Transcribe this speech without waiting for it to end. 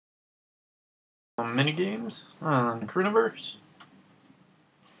Minigames on Cruniverse.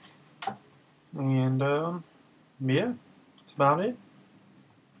 And, yeah, that's about it.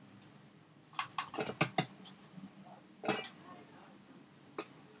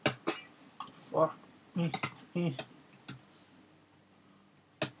 Fuck.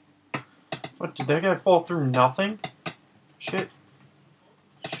 What, did that guy fall through nothing? Shit.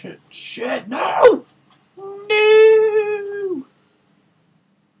 Shit, no! No!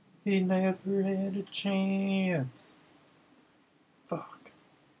 He never had a chance. Fuck.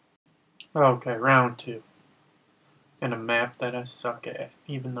 Okay, round 2. And a map that I suck at,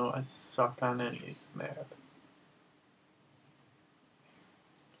 even though I suck on any map.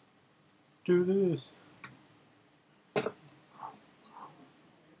 Do this.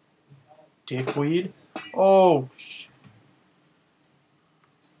 Dickweed? Oh, shit.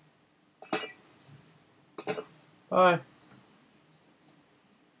 Bye.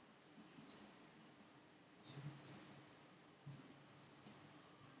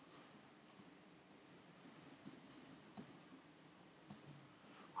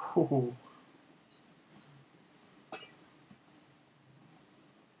 Ooh.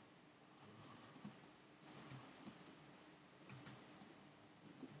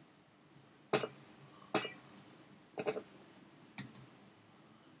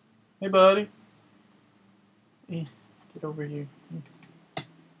 Hey, buddy. Get over here.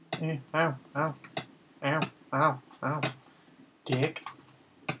 Ow, ow, ow, ow, ow. Dick.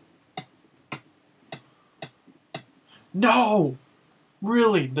 No!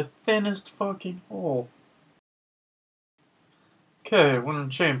 Really, the thinnest fucking hole. Okay, one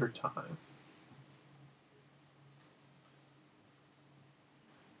chamber time.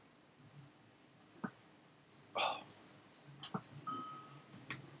 Oh.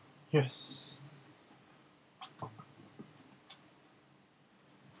 Yes.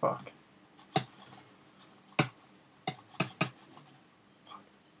 Fuck.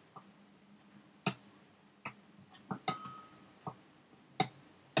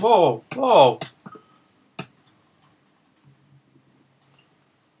 Whoa, whoa.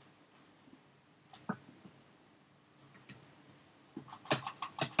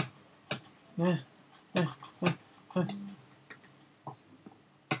 Eh, eh, eh, eh.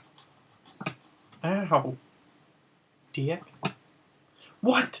 Ow. Dick.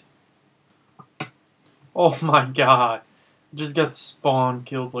 What? Oh my god. Just got spawn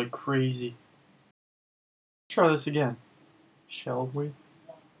killed like crazy. Try this again. Shall we?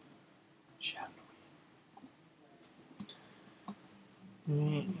 Shall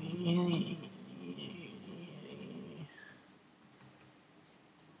we?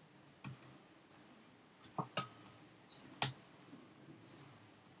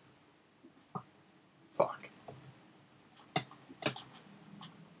 Fuck.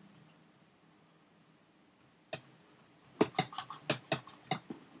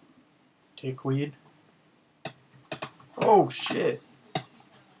 Dickweed. Oh shit.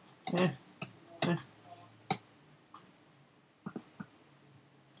 Eh, eh.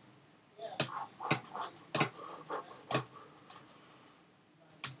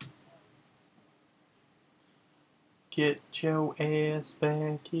 Get your ass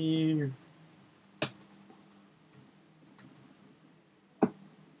back here.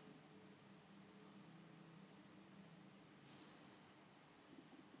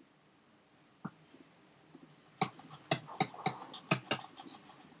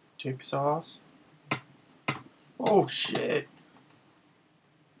 Dick sauce. Oh shit.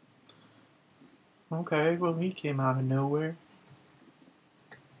 Okay, well he came out of nowhere.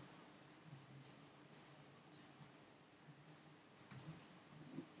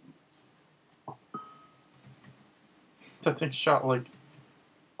 That thing shot like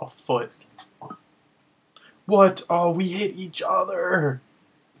a foot. What? Oh, we hit each other.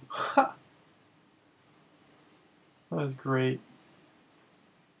 Ha! That was great.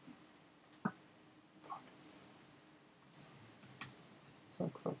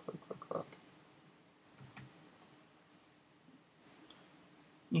 Fuck. Fuck.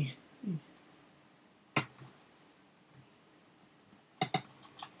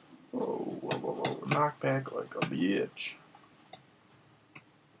 Whoa. Knock back like a bitch.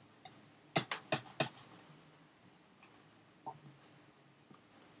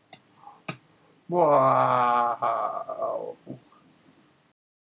 Wow.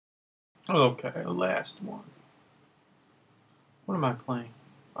 Okay, last one. What am I playing?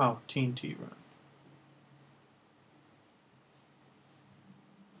 Oh, TNT Run.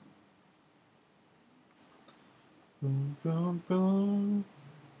 Boom, boom, boom.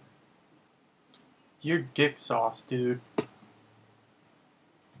 You're dick sauce, dude.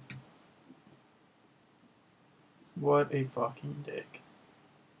 What a fucking dick.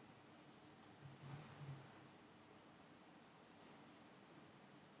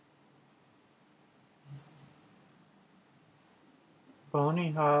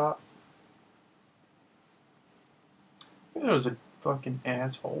 Pony hop. That was a fucking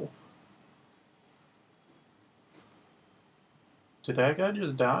asshole. Did that guy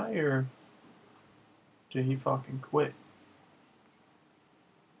just die, or did he fucking quit?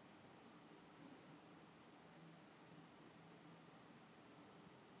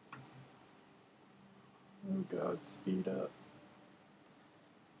 Oh god, speed up.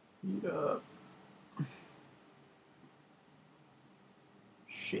 Speed up.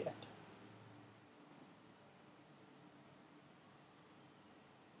 Shit.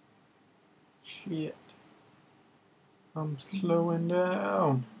 Shit. I'm slowing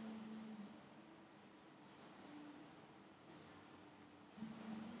down.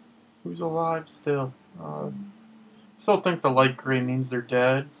 Who's alive still? Still think the light gray means they're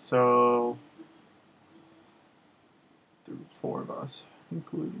dead, so 4 of us,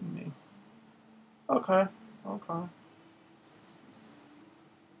 including me. Okay, okay.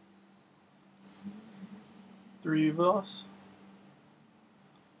 3 of us.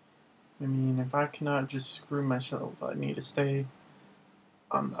 I mean, if I cannot just screw myself, I need to stay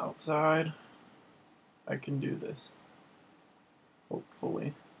on the outside. I can do this.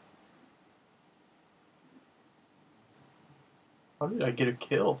 Hopefully. How did I get a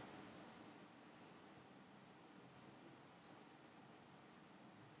kill?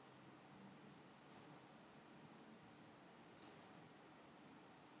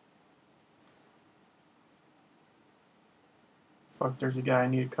 Fuck, there's a guy. I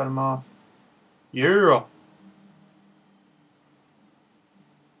need to cut him off. Yeah!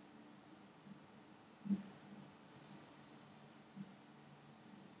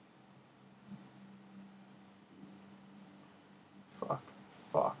 Fuck.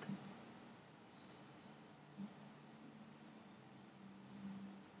 Fuck.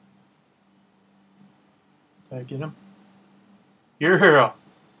 Did I get him? Yeah!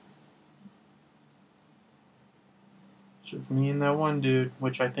 It's just me and that one dude,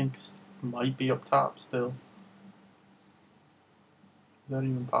 which I think might be up top still. Is that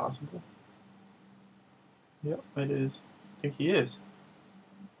even possible? Yep, it is. I think he is.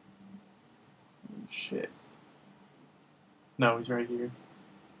 Holy shit. No, he's right here.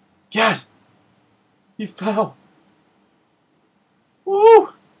 Yes! He fell!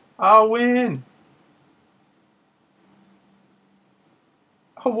 Woo! I'll win!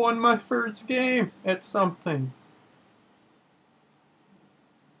 I won my first game at something.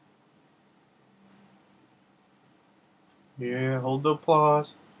 Yeah, hold the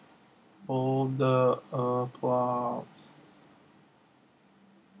applause. Hold the applause.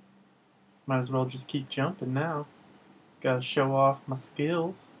 Might as well just keep jumping now. Gotta show off my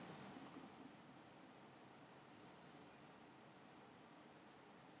skills.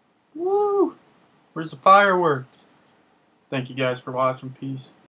 Woo! Where's the fireworks? Thank you guys for watching. Peace.